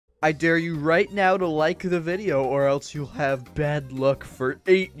I dare you right now to like the video or else you'll have bad luck for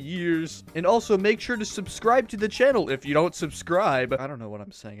 8 years. And also make sure to subscribe to the channel if you don't subscribe. I don't know what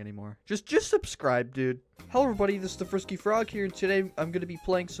I'm saying anymore. Just subscribe, dude. Hello everybody, this is TheFrizkyFrog here, and today I'm going to be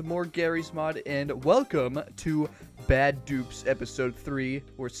playing some more Garry's Mod, and welcome to Bad Dupes episode 3,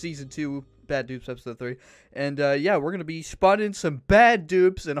 or season 2, Bad Dupes episode 3. And yeah, we're going to be spawning some bad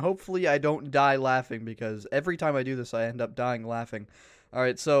dupes, and hopefully I don't die laughing, because every time I do this I end up dying laughing.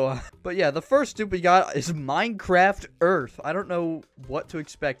 Alright, so, but yeah, the first dupe we got is Minecraft Earth. I don't know what to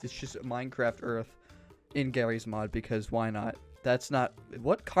expect, it's just Minecraft Earth in Garry's Mod, because why not? That's not,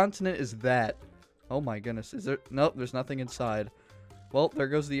 what continent is that? Oh my goodness, is there, nope, there's nothing inside. Well, there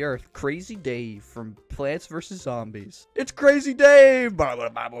goes the Earth. Crazy Dave from Plants vs. Zombies. It's Crazy Dave!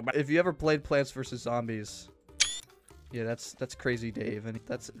 If you ever played Plants vs. Zombies, yeah, that's Crazy Dave, and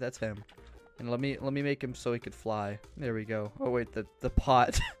that's him. And let me make him so he could fly. There we go. Oh wait, the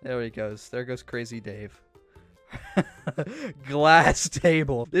pot. There he goes. There goes Crazy Dave. Glass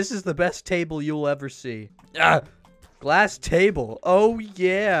table. This is the best table you'll ever see. Ah! Glass table. Oh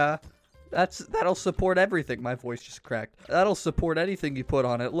yeah. That'll support everything. My voice just cracked. That'll support anything you put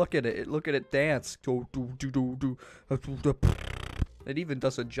on it. Look at it. Look at it dance. It even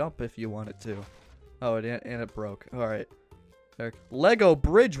does a jump if you want it to. Oh, and it broke. All right. Lego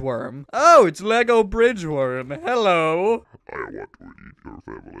Bridgeworm. Oh, it's Lego Bridgeworm. Hello. I want to eat your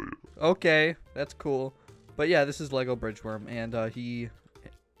family. Okay, that's cool. But yeah, this is Lego Bridgeworm, and he's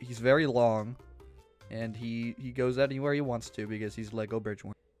very long, and he goes anywhere he wants to because he's Lego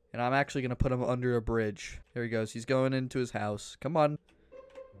Bridgeworm. And I'm actually gonna put him under a bridge. There he goes. He's going into his house. Come on.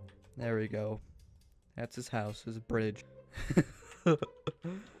 There we go. That's his house. His bridge.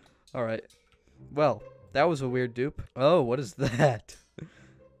 All right. Well. That was a weird dupe. Oh, what is that?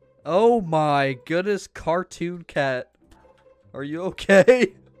 Oh my goodness, cartoon cat. Are you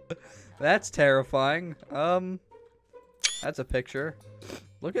okay? That's terrifying. That's a picture.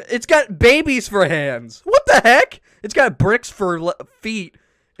 Look at, it's got babies for hands. What the heck? It's got bricks for feet,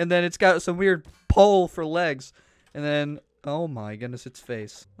 and then it's got some weird pole for legs, and then, oh my goodness, its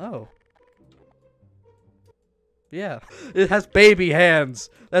face. Oh. Yeah, it has baby hands.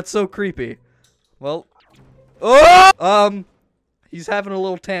 That's so creepy. Well, oh! He's having a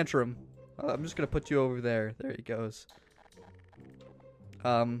little tantrum. I'm just gonna put you over there. There he goes.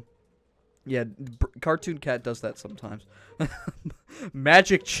 Yeah, cartoon cat does that sometimes.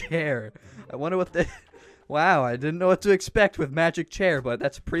 Magic chair. I wonder what the... Wow, I didn't know what to expect with magic chair, but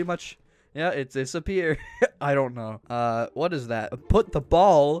that's pretty much... Yeah, it disappeared. I don't know. What is that? Put the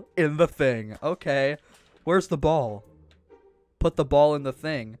ball in the thing. Okay. Where's the ball? Put the ball in the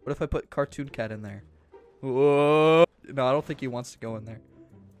thing. What if I put cartoon cat in there? Whoa. No, I don't think he wants to go in there.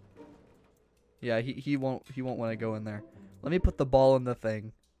 Yeah, he won't want to go in there. Let me put the ball in the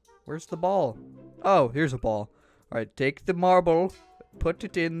thing. Where's the ball? Oh, here's a ball. All right, take the marble, put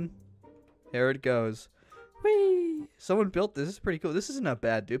it in. There it goes. Whee! Someone built this. This is pretty cool. This isn't a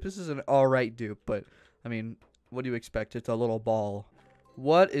bad dupe. This is an alright dupe, but I mean, what do you expect? It's a little ball.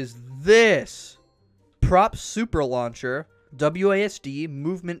 What is this? Prop super launcher. WASD,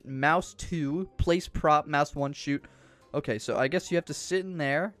 movement, mouse 2, place prop, mouse 1, shoot. Okay, so I guess you have to sit in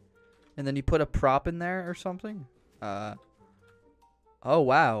there, and then you put a prop in there or something. Oh,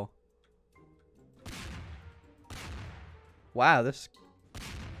 wow. Wow, this...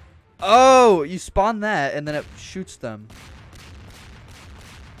 Oh, you spawn that, and then it shoots them.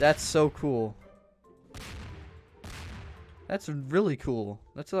 That's so cool. That's really cool.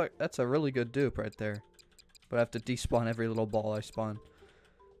 That's a really good dupe right there. But I have to despawn every little ball I spawn.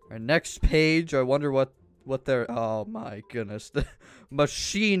 Alright, next page. I wonder what they're... Oh my goodness. The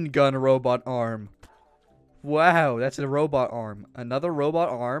machine gun robot arm. Wow, that's a robot arm. Another robot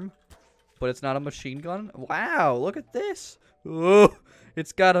arm? But it's not a machine gun? Wow, look at this. Oh,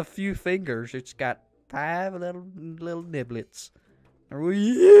 it's got a few fingers. It's got 5 little niblets.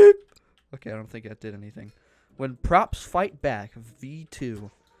 Okay, I don't think that did anything. When props fight back, V2.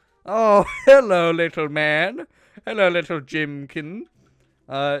 Oh, hello, little man. Hello, little Jimkin.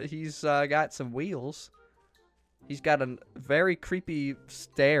 He's got some wheels. He's got a very creepy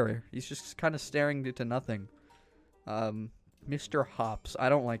stare. He's just kind of staring into nothing. Mr. Hops. I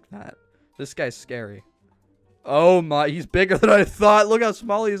don't like that. This guy's scary. Oh my, he's bigger than I thought. Look how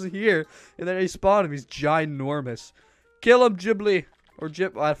small he is here. And then he spawned him. He's ginormous. Kill him, Ghibli. Or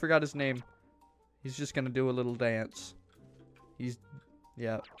I forgot his name. He's just gonna do a little dance. He's...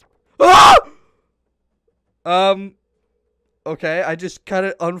 Yeah. Ah! Okay, I just kind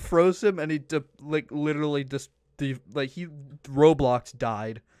of unfroze him, and he literally just he Roblox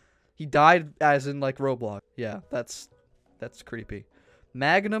died. He died as in like Roblox. Yeah, that's creepy.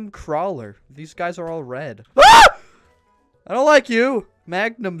 Magnum Crawler. These guys are all red. Ah! I don't like you.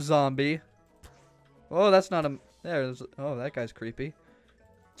 Magnum Zombie. Oh, that's not a... There's... Oh, that guy's creepy.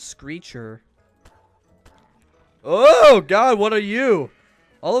 Screecher. Oh, God, what are you?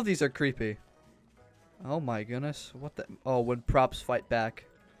 All of these are creepy. Oh, my goodness. What the... Oh, when props fight back.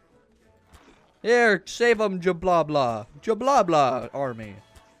 Here, save them, Jablabla. Jablabla army.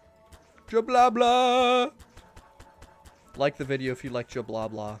 Jablabla. Like the video if you like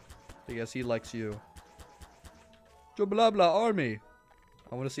Jablabla. Because he likes you. Jablabla army.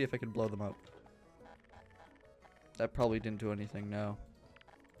 I want to see if I can blow them up. That probably didn't do anything, no.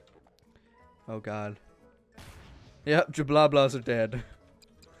 Oh, God. Yep, Jablablas are dead.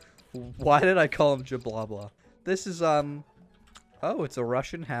 Why did I call him Jablabla? This is, oh, it's a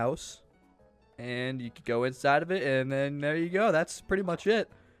Russian house. And you could go inside of it, and then there you go. That's pretty much it.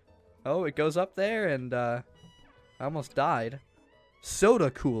 Oh, it goes up there, and, I almost died.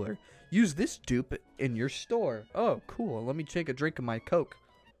 Soda cooler. Use this dupe in your store. Oh, cool. Let me take a drink of my Coke.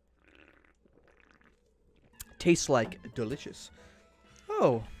 Tastes like delicious.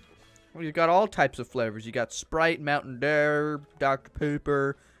 Oh. Well, you got all types of flavors. You got Sprite, Mountain Dew, Dr.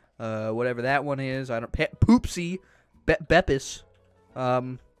 Pepper, whatever that one is. I don't... Poopsie. Beppis.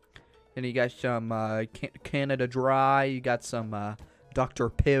 And you got some Canada Dry. You got some Dr.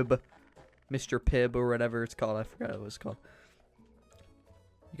 Pibb. Mr. Pibb or whatever it's called. I forgot what it was called.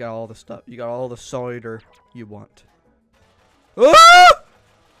 You got all the stuff. You got all the cider you want.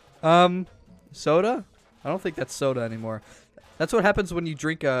 Ah! Soda? I don't think that's soda anymore. That's what happens when you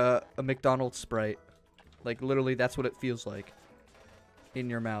drink a McDonald's Sprite. Like, literally, that's what it feels like. In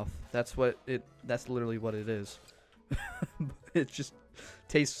your mouth. That's literally what it is. It just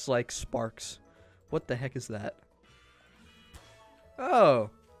tastes like sparks. What the heck is that? Oh.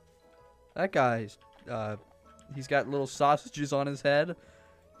 That guy's, he's got little sausages on his head.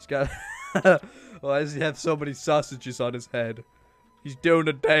 He's got, why does he have so many sausages on his head? He's doing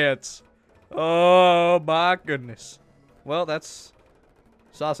a dance. Oh my goodness. Well, that's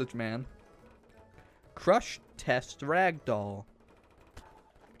Sausage Man. Crush Test Ragdoll.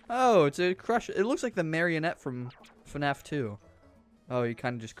 Oh, it's a crush. It looks like the marionette from FNAF 2. Oh, he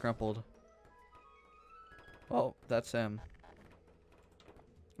kind of just crumpled. Oh, that's him.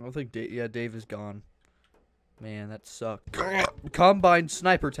 I don't think yeah, Dave is gone. Man, that sucked. Combine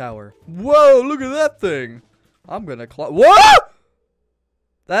Sniper Tower. Whoa, look at that thing. I'm gonna climb. Whoa!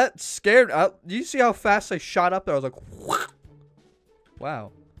 That scared. Do you see how fast I shot up there? I was like,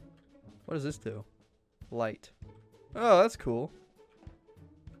 wow. What does this do? Light. Oh, that's cool.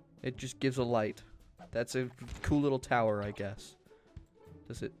 It just gives a light. That's a cool little tower, I guess.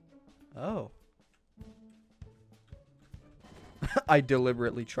 Does it? Oh. I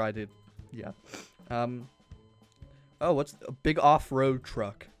deliberately tried it. Yeah. Oh, what's a big off-road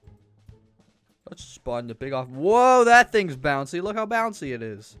truck? Let's spawn the big off. Whoa, that thing's bouncy. Look how bouncy it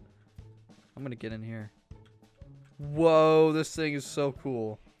is. I'm gonna get in here. Whoa, this thing is so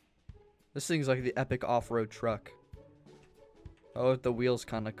cool. This thing's like the epic off-road truck. Oh, the wheel's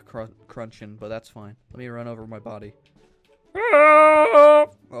kind of crunching, but that's fine. Let me run over my body.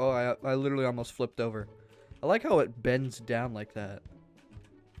 Oh, I literally almost flipped over. I like how it bends down like that.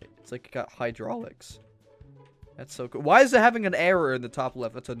 It's like it got hydraulics. That's so cool. Why is it having an error in the top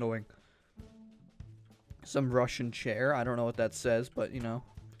left? That's annoying. Some Russian chair. I don't know what that says, but you know.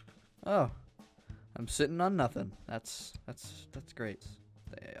 Oh, I'm sitting on nothing. That's great.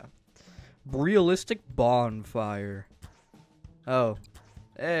 Yeah. Realistic bonfire. Oh,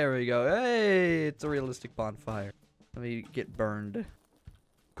 there we go. Hey, it's a realistic bonfire. Let me get burned.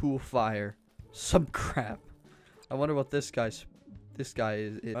 Cool fire. Some crap. I wonder what this guy is.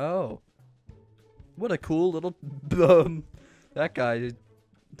 Oh. What a cool little that guy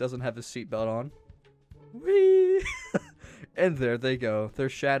doesn't have his seatbelt on. Whee! And there they go. Their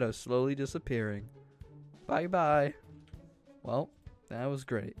shadows slowly disappearing. Bye-bye. Well, that was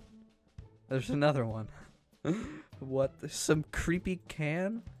great. There's another one. What? Some creepy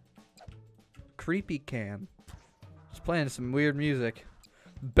can? Creepy can. It's playing some weird music.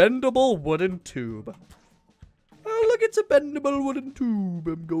 Bendable wooden tube. Oh, look, it's a bendable wooden tube.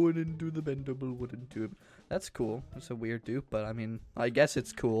 I'm going into the bendable wooden tube. That's cool. It's a weird dupe, but I mean, I guess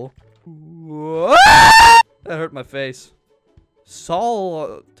it's cool. That hurt my face.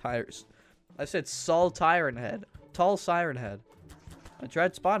 Saul tires. I said Saul Tyrant Head. Tall Siren Head. I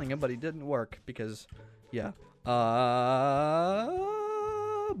tried spawning him, but he didn't work because, yeah. Bomb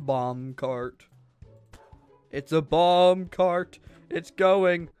cart. It's a bomb cart. It's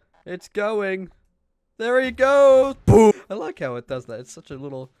going. It's going. There he goes. Boom. I like how it does that. It's such a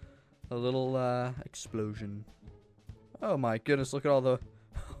little explosion. Oh my goodness, look at all the...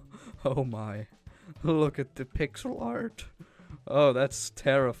 Oh my. Look at the pixel art. Oh, that's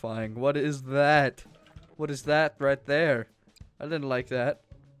terrifying. What is that? What is that right there? I didn't like that.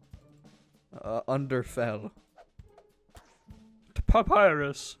 Underfell.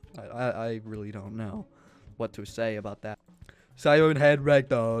 Papyrus. I really don't know what to say about that. Siren Head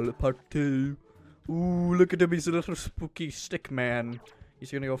Ragdoll, part 2. Ooh, look at him. He's a little spooky stick man.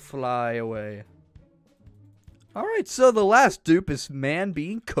 He's gonna go fly away. Alright, so the last dupe is man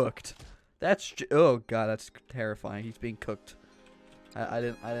being cooked. That's oh god, that's terrifying. He's being cooked. I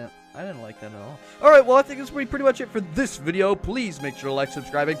didn't like that at all. Alright, well I think this will be pretty much it for this video. Please make sure to like,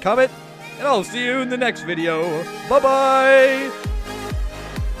 subscribe, and comment. And I'll see you in the next video. Bye bye!